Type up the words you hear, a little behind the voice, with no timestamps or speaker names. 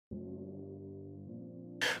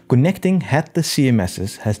Connecting headless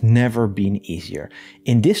CMSs has never been easier.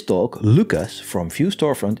 In this talk, Lukas from Vue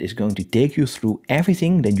Storefront is going to take you through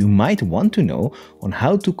everything that you might want to know on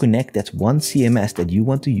how to connect that one CMS that you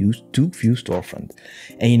want to use to Vue Storefront.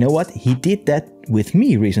 And you know what? He did that with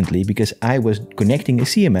me recently because I was connecting a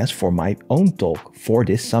CMS for my own talk for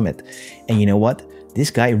this summit. And you know what?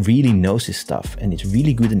 This guy really knows his stuff and is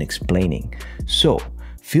really good in explaining. So,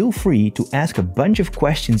 feel free to ask a bunch of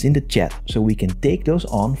questions in the chat so we can take those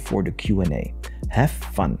on for the Q&A. Have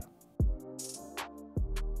fun.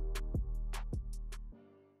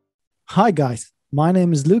 Hi guys, my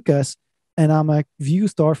name is Lukas and I'm a Vue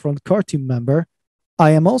Storefront core team member.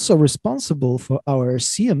 I am also responsible for our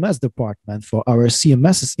CMS department, for our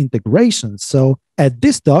CMSs integration. So at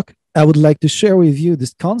this talk, I would like to share with you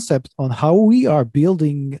this concept on how we are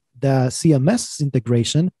building the CMS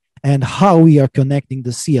integration and how we are connecting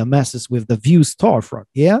the CMSs with the Vue Storefront.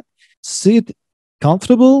 Yeah, sit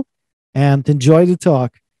comfortable and enjoy the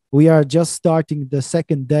talk. We are just starting the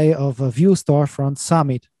second day of a Vue Storefront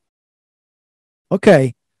Summit.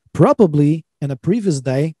 Okay, probably in a previous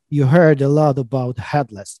day, you heard a lot about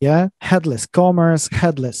headless, yeah? Headless commerce,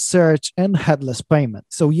 headless search, and headless payment.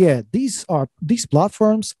 So yeah, these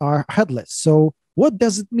platforms are headless. So what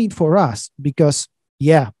does it mean for us? Because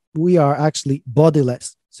yeah, we are actually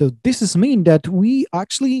bodiless. So this is mean that we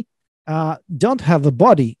actually don't have a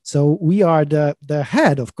body. So we are the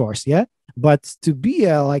head, of course, yeah? But to be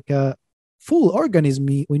like a full organism,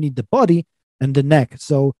 we need the body and the neck.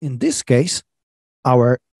 So in this case,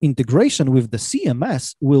 our integration with the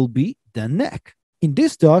CMS will be the neck. In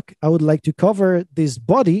this talk, I would like to cover this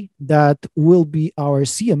body that will be our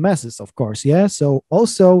CMSs, of course, yeah? So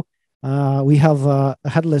also, we have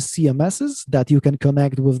headless CMSs that you can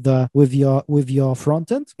connect with your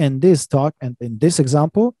front end. In this talk and in this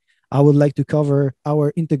example, I would like to cover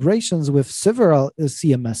our integrations with several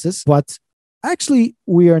CMSs, but actually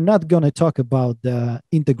we are not going to talk about the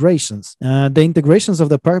integrations. The integrations of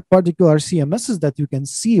the particular CMSs that you can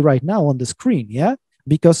see right now on the screen, yeah?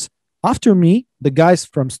 Because after me, the guys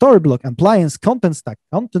from Storyblock, Appliance, Content Stack,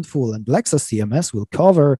 Contentful, and Lexus CMS will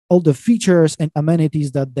cover all the features and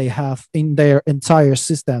amenities that they have in their entire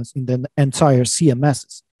systems, in the entire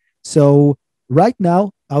CMSs. So right now,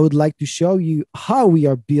 I would like to show you how we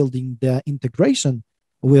are building the integration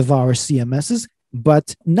with our CMSs,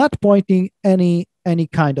 but not pointing any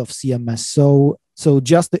kind of CMS. So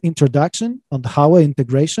just the introduction on how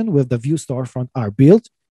integration with the Vue Storefront are built.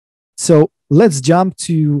 So let's jump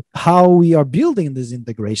to how we are building this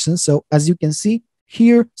integration. So as you can see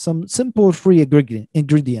here, some simple free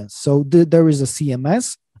ingredients. So there is a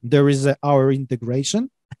CMS, there is our integration,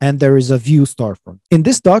 and there is a Vue Storefront. In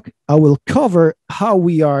this talk, I will cover how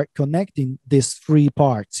we are connecting these three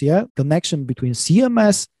parts, yeah? Connection between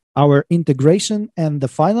CMS, our integration, and the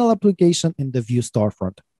final application in the Vue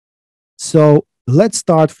Storefront. So let's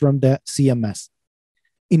start from the CMS.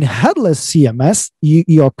 In Headless CMS,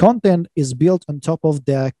 your content is built on top of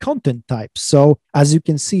the content type. So as you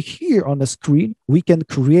can see here on the screen, we can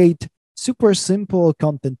create super simple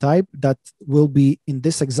content type that will be, in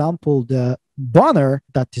this example, the banner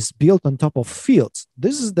that is built on top of fields.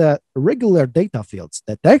 This is the regular data fields,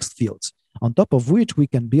 the text fields, on top of which we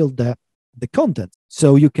can build the content.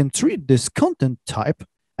 So you can treat this content type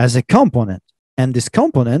as a component. And this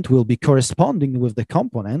component will be corresponding with the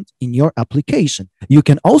component in your application. You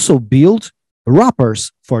can also build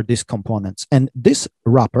wrappers for these components. And this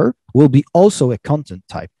wrapper will be also a content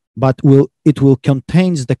type, but it will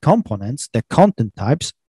contain the components, the content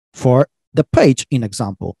types for the page in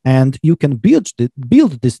example. And you can build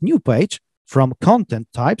this new page from content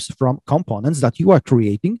types, from components that you are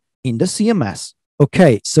creating in the CMS.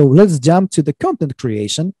 Okay, so let's jump to the content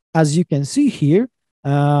creation. As you can see here,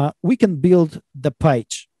 we can build the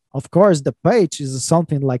page. Of course, the page is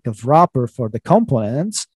something like a wrapper for the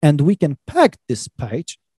components, and we can pack this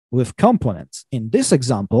page with components. In this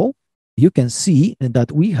example, you can see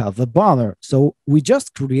that we have a banner. So we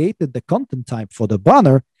just created the content type for the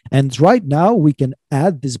banner, and right now we can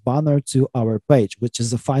add this banner to our page, which is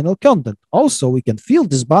the final content. Also, we can fill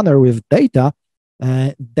this banner with data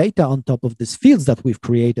on top of these fields that we've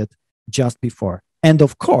created just before. And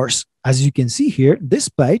of course, as you can see here, this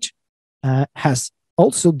page has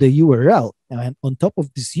also the URL. And on top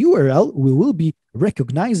of this URL, we will be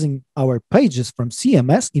recognizing our pages from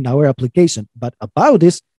CMS in our application. But about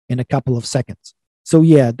this in a couple of seconds. So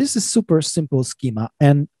yeah, this is super simple schema.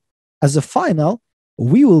 And as a final,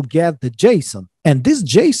 we will get the JSON. And this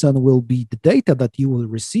JSON will be the data that you will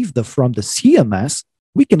receive from the CMS.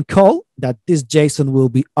 We can call that this JSON will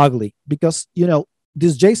be ugly because, you know,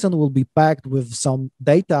 this JSON will be packed with some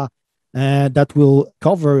data that will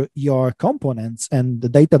cover your components and the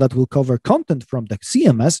data that will cover content from the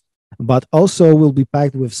CMS, but also will be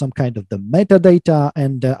packed with some kind of the metadata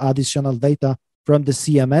and additional data from the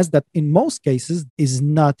CMS that in most cases is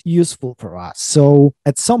not useful for us. So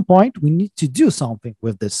at some point we need to do something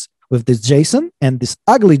with this JSON and this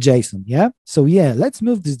ugly JSON. Yeah. So yeah, let's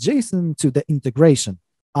move this JSON to the integration.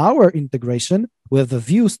 Our integration with the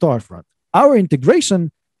Vue Storefront. Our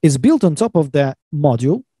integration is built on top of the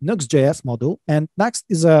module, Nuxt.js module, and Nuxt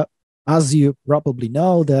is as you probably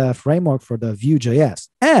know, the framework for the Vue.js.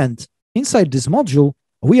 And inside this module,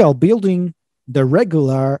 we are building the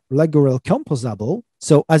regular composable.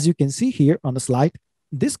 So as you can see here on the slide,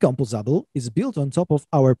 this composable is built on top of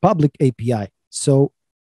our public API. So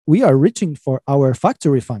we are reaching for our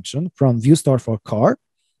factory function from Vue Store for core,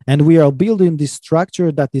 and we are building this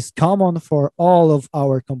structure that is common for all of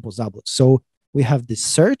our composables. So we have this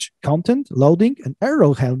search, content, loading, and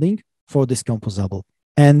arrow handling for this composable.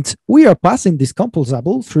 And we are passing this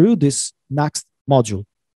composable through this Nuxt module.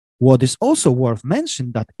 What is also worth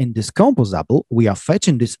mentioning that in this composable, we are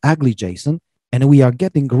fetching this ugly JSON and we are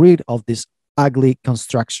getting rid of this ugly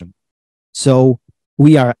construction. So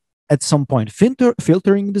we are at some point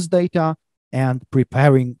filtering this data and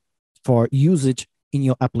preparing for usage in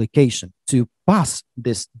your application to pass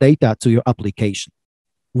this data to your application.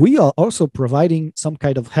 We are also providing some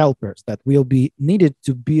kind of helpers that will be needed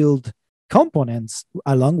to build components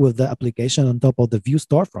along with the application on top of the Vue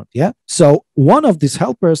Storefront. Yeah. So one of these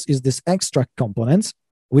helpers is this extract components,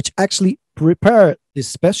 which actually prepare this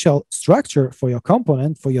special structure for your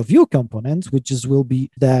component, for your Vue component, which will be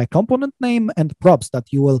the component name and props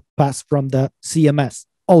that you will pass from the CMS.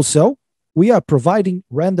 Also, we are providing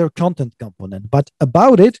render content component, but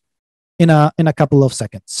about it in a couple of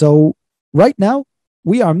seconds. So right now,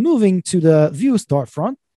 we are moving to the Vue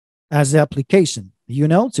Storefront as the application,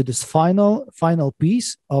 to this final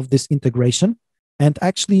piece of this integration. And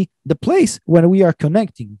actually the place where we are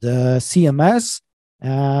connecting the CMS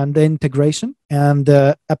and the integration and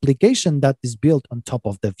the application that is built on top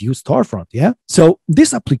of the Vue Storefront. Yeah. So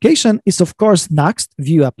this application is of course Nuxt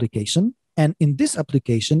Vue application. And in this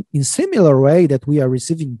application, in similar way that we are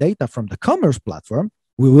receiving data from the commerce platform,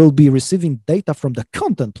 we will be receiving data from the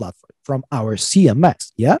content platform, from our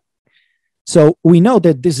CMS. Yeah. So we know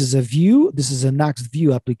that this is a Nuxt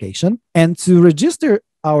Vue application. And to register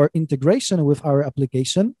our integration with our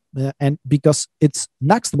application, and because it's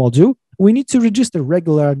Nuxt module, we need to register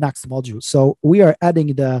regular Nuxt module. So we are adding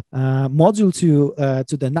the module to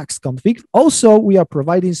the Nuxt config. Also, we are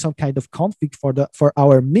providing some kind of config for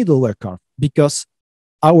our middleware config, because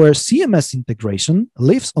our CMS integration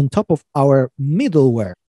lives on top of our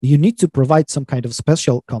middleware. You need to provide some kind of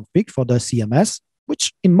special config for the CMS,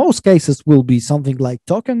 which in most cases will be something like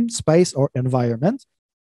token, space, or environment.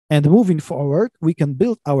 And moving forward, we can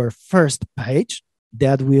build our first page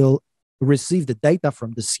that will receive the data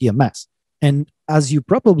from the CMS. And as you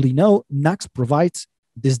probably know, Nuxt provides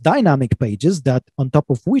these dynamic pages that on top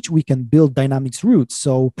of which we can build dynamics routes.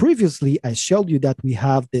 So previously, I showed you that we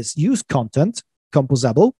have this use content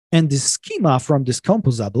composable and the schema from this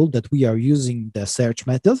composable that we are using the search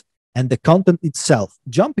method and the content itself.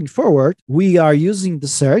 Jumping forward, we are using the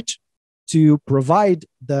search to provide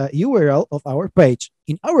the URL of our page.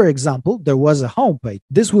 In our example, there was a home page.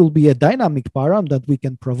 This will be a dynamic param that we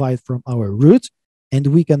can provide from our root, and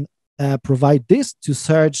we can provide this to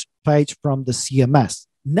search page from the CMS.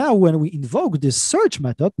 Now, when we invoke this search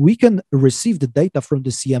method, we can receive the data from the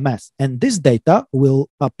CMS, and this data will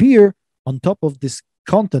appear on top of this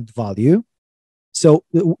content value. So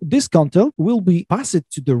this content will be passed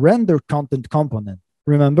to the render content component.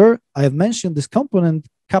 Remember, I have mentioned this component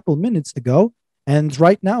a couple minutes ago, and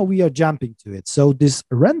right now we are jumping to it. So this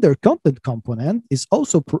render content component is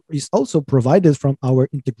also provided from our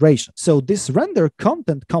integration. So this render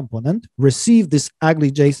content component receives this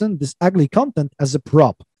ugly JSON, this ugly content as a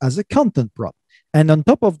prop, as a content prop. And on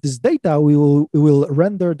top of this data, we will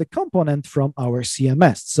render the component from our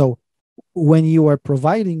CMS. So when you are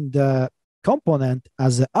providing the component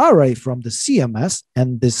as an array from the CMS,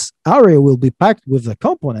 and this array will be packed with the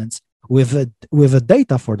components, with a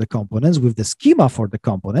data for the components, with the schema for the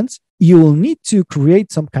components, you will need to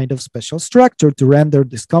create some kind of special structure to render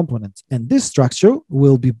this component. And this structure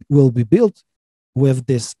will be built with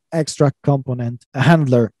this extra component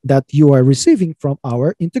handler that you are receiving from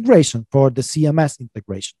our integration for the CMS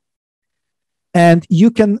integration. And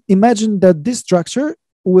you can imagine that this structure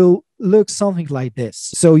will look something like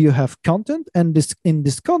this. So you have content, and in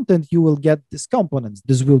this content, you will get these components.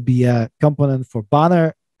 This will be a component for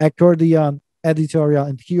banner, accordion, editorial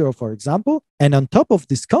and hero, for example. And on top of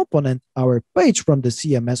this component, our page from the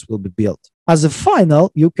CMS will be built. As a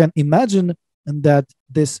final, you can imagine that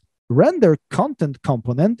this render content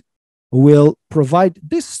component will provide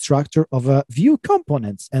this structure of a Vue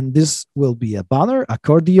components. And this will be a banner,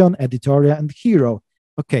 accordion, editorial, and hero.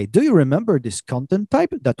 Okay, do you remember this content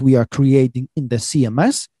type that we are creating in the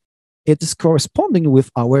CMS? It is corresponding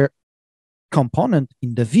with our component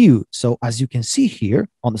in the Vue. So as you can see here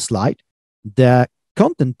on the slide, the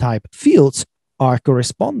content type fields are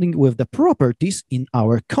corresponding with the properties in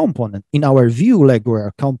our component, in our Vue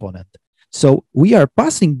Legware component. So we are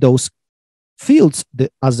passing those fields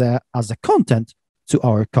as a content to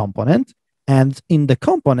our component, and in the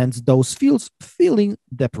components, those fields filling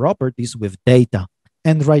the properties with data.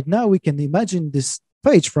 And right now we can imagine this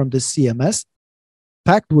page from the CMS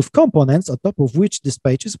packed with components on top of which this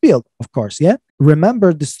page is built, of course, yeah?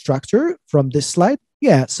 Remember the structure from this slide?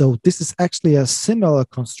 Yeah, so this is actually a similar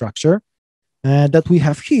constructor that we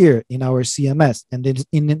have here in our CMS and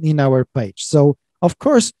in our page. So, of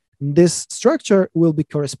course, this structure will be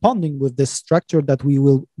corresponding with the structure that we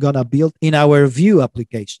will gonna build in our Vue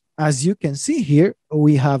application. As you can see here,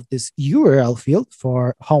 we have this URL field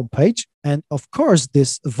for homepage. And of course,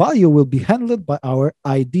 this value will be handled by our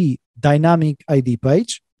ID, dynamic ID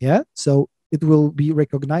page. Yeah, so it will be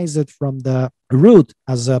recognized from the root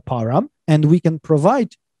as a param, and we can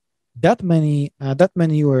provide that many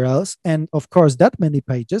URLs and of course that many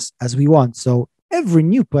pages as we want. So every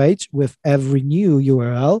new page with every new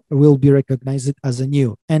URL will be recognized as a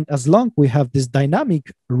new. And as long we have this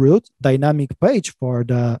dynamic root, dynamic page for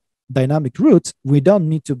the dynamic roots, we don't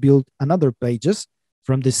need to build another pages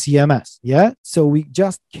from the CMS. Yeah. So we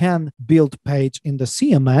just can build page in the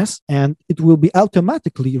CMS and it will be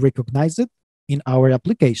automatically recognized in our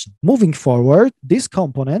application. Moving forward, these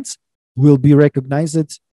components will be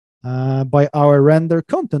recognized by our render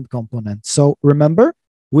content component. So remember,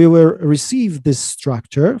 we will receive this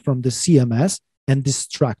structure from the CMS, and this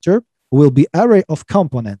structure will be array of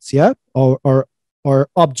components, yeah, or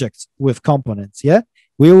objects with components, yeah.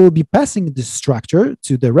 We will be passing this structure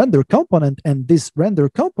to the render component, and this render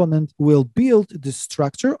component will build the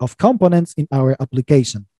structure of components in our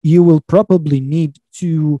application. You will probably need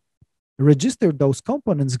to register those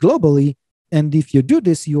components globally, and if you do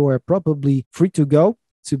this, you are probably free to go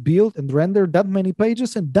to build and render that many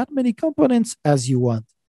pages and that many components as you want.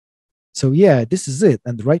 So yeah, this is it.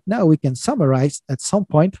 And right now we can summarize at some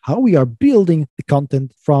point how we are building the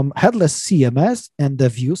content from Headless CMS and the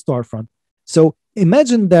Vue Storefront. So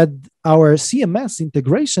imagine that our CMS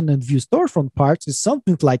integration and Vue Storefront parts is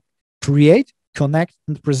something like create, connect,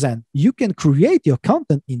 and present. You can create your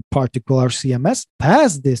content in particular CMS,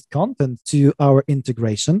 pass this content to our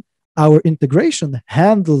integration. Our integration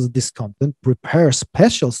handles this content, prepares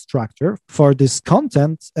special structure for this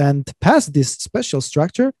content, and pass this special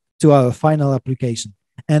structure to our final application.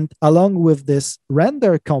 And along with this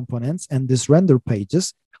render components and this render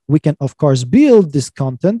pages, we can, of course, build this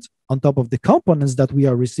content on top of the components that we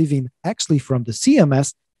are receiving actually from the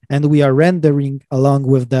CMS, and we are rendering along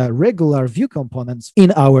with the regular Vue components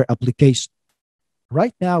in our application.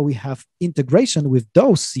 Right now, we have integration with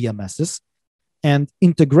those CMSs, and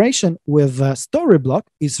integration with Storyblock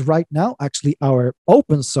is right now actually our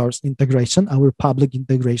open source integration, our public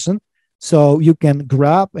integration. So you can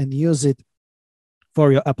grab and use it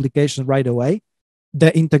for your application right away.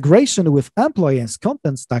 The integration with Employees,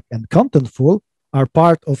 Content Stack, and Contentful are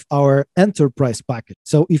part of our enterprise package.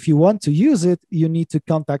 So if you want to use it, you need to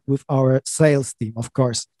contact with our sales team, of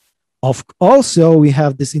course. Also, we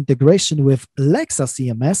have this integration with Lexa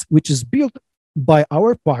CMS, which is built by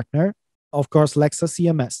our partner, of course, Lexa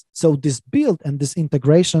CMS. So this build and this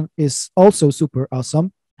integration is also super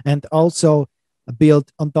awesome, and also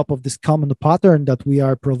built on top of this common pattern that we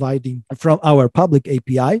are providing from our public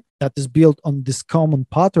API that is built on this common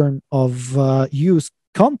pattern of use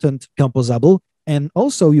content composable. And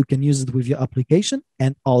also you can use it with your application,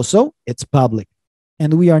 and also it's public.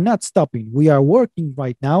 And we are not stopping. We are working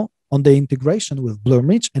right now on the integration with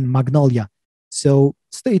Bloomreach and Magnolia. So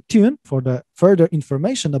stay tuned for the further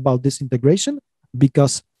information about this integration,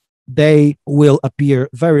 because they will appear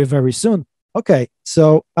very, very soon. Okay,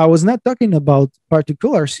 so I was not talking about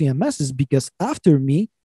particular CMSs because after me,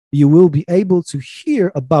 you will be able to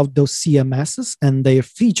hear about those CMSs and their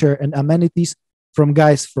feature and amenities from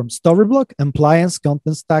guys from Storyblock, Employees,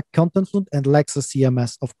 Content Stack, Contentful, and Lexa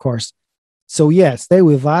CMS, of course. So yeah, stay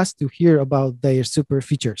with us to hear about their super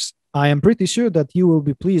features. I am pretty sure that you will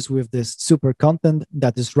be pleased with this super content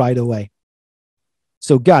that is right away.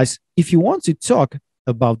 So guys, if you want to talk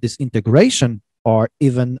about this integration or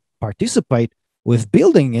even participate with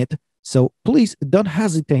building it, So please don't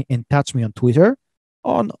hesitate and touch me on Twitter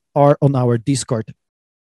or on our Discord.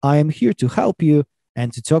 I am here to help you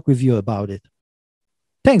and to talk with you about it.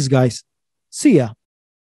 Thanks, guys. See ya.